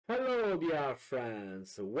Hello dear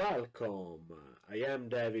friends, welcome. I am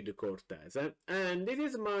David Cortese and this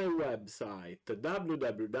is my website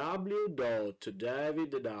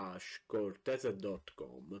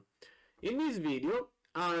www.david-cortese.com. In this video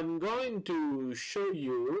I'm going to show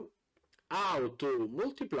you how to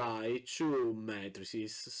multiply two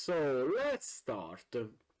matrices. So let's start.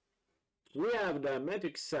 We have the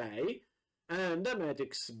matrix A and the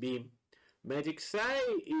matrix B. Matrix A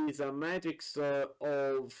is a matrix of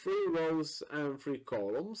 3 rows and 3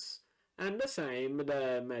 columns, and the same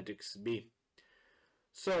the matrix B.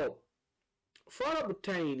 So, for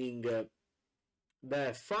obtaining the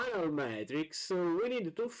final matrix, we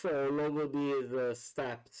need to follow these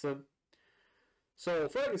steps. So,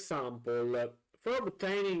 for example, for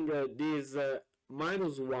obtaining this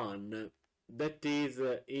minus 1, that is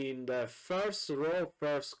in the first row,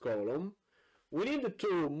 first column, we need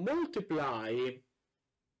to multiply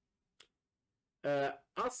a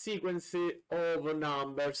sequence of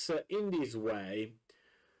numbers in this way.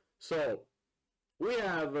 So we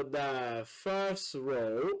have the first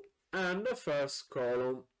row and the first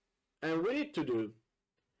column, and we need to do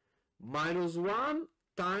minus 1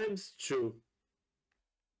 times 2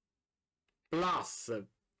 plus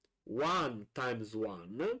 1 times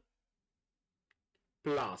 1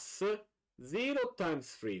 plus 0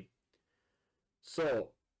 times 3.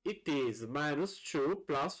 So it is minus 2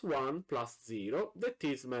 plus 1 plus 0, that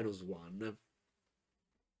is minus 1.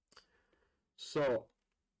 So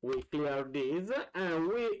we clear this and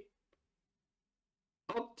we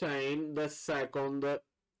obtain the second that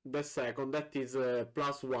is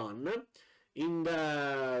plus 1 in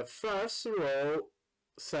the first row,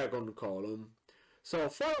 second column. So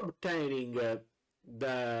for obtaining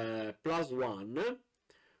the plus 1,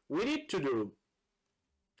 we need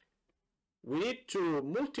to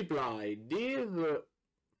multiply this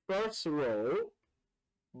first row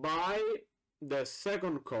by the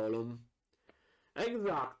second column.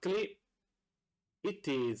 Exactly, it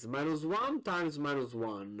is minus 1 times minus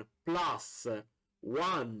 1 plus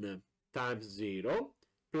 1 times 0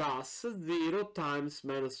 plus 0 times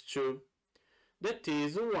minus 2. That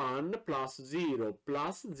is 1 plus 0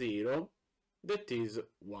 plus 0, that is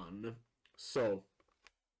 1. So,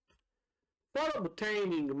 for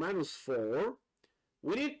obtaining minus 4,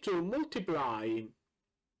 we need to multiply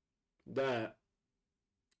the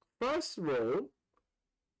first row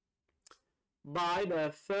by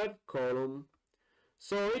the third column.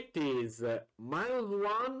 So it is minus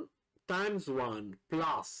 1 times 1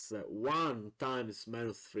 plus 1 times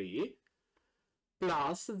minus 3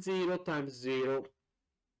 plus 0 times 0.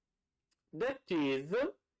 That is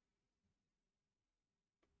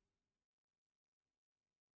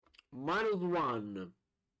minus 1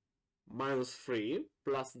 minus 3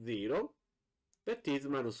 plus 0, that is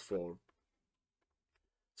minus 4.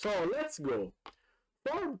 So let's go.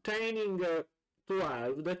 For obtaining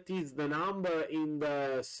 12, that is the number in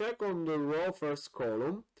the second row, first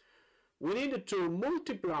column, we need to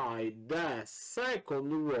multiply the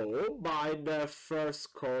second row by the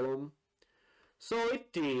first column. So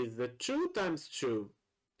it is 2 times 2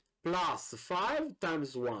 plus 5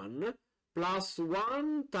 times 1 plus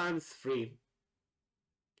 1 times 3.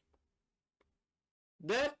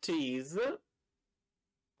 That is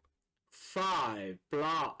 4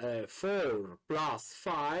 plus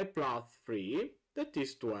 5 plus 3, that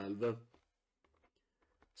is 12.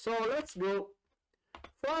 So let's go.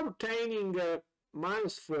 For obtaining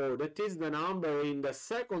minus 4, that is the number in the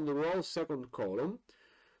second row, second column,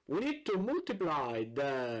 we need to multiply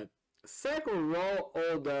the second row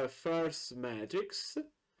of the first matrix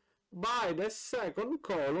by the second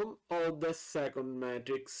column of the second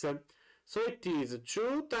matrix. So it is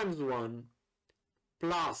 2 times 1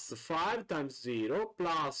 plus 5 times 0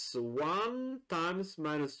 plus 1 times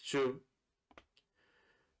minus 2.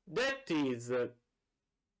 That is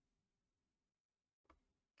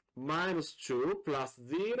minus 2 plus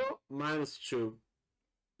 0 minus 2.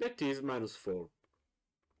 That is minus 4.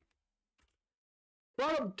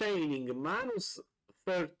 For obtaining minus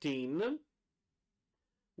 13,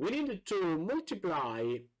 we need to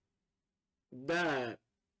multiply the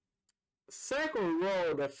second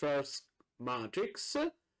row of the first matrix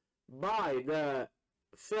by the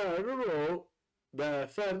third row, the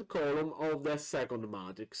third column of the second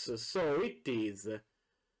matrix. So it is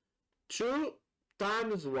 2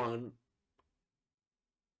 times 1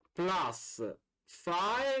 plus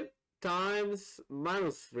 5 times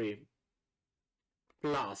minus 3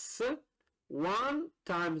 plus 1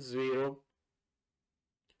 times 0.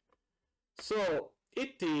 So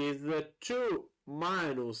it is 2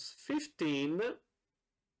 minus 15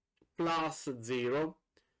 plus 0.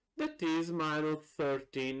 that is minus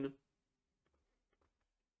 13.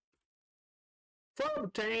 For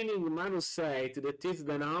obtaining minus 8, that is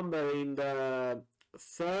the number in the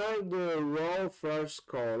third row first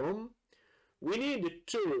column, we need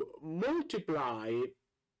to multiply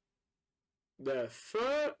the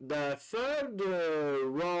third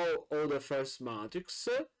row of the first matrix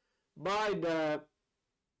by the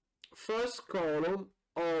first column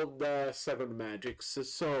of the second matrix.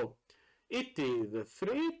 So it is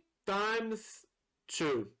 3 times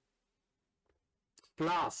 2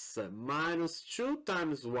 plus minus 2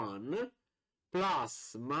 times 1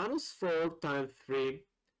 plus minus 4 times 3.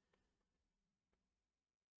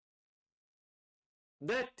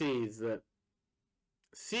 That is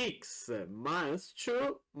 6 minus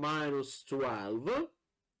 2 minus 12.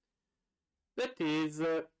 That is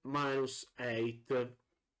minus 8.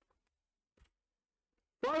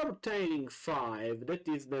 For obtaining 5, that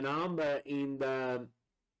is the number in the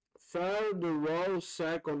third row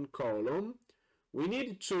second column, we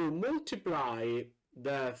need to multiply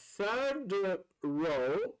the third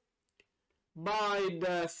row by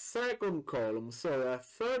the second column, so the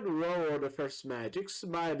third row of the first matrix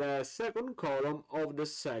by the second column of the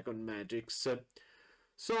second matrix.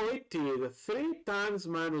 So it is 3 times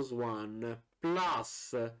minus 1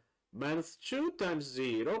 plus minus 2 times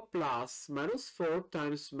 0 plus minus 4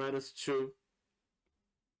 times minus 2.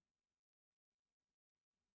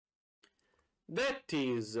 That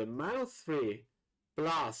is minus 3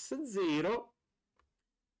 plus 0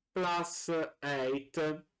 plus 8.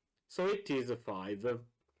 So it is 5.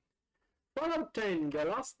 For obtaining the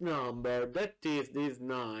last number, that is this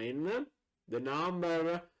 9, the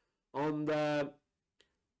number on the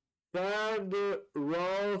third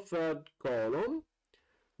row, third column,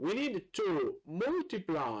 we need to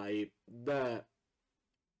multiply the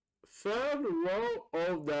third row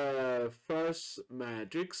of the first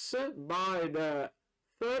matrix by the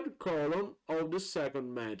third column of the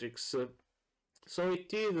second matrix. So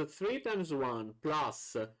it is 3 times 1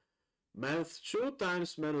 plus minus 2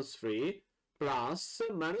 times minus 3 plus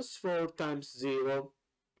minus 4 times 0.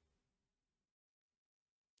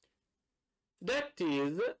 That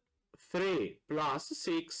is 3 plus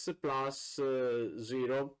 6 plus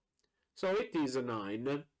 0. So it is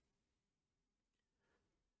 9.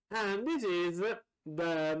 And this is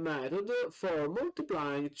the method for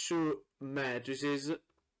multiplying two matrices.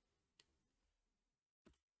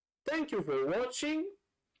 Thank you for watching.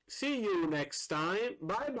 See you next time.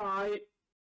 Bye bye.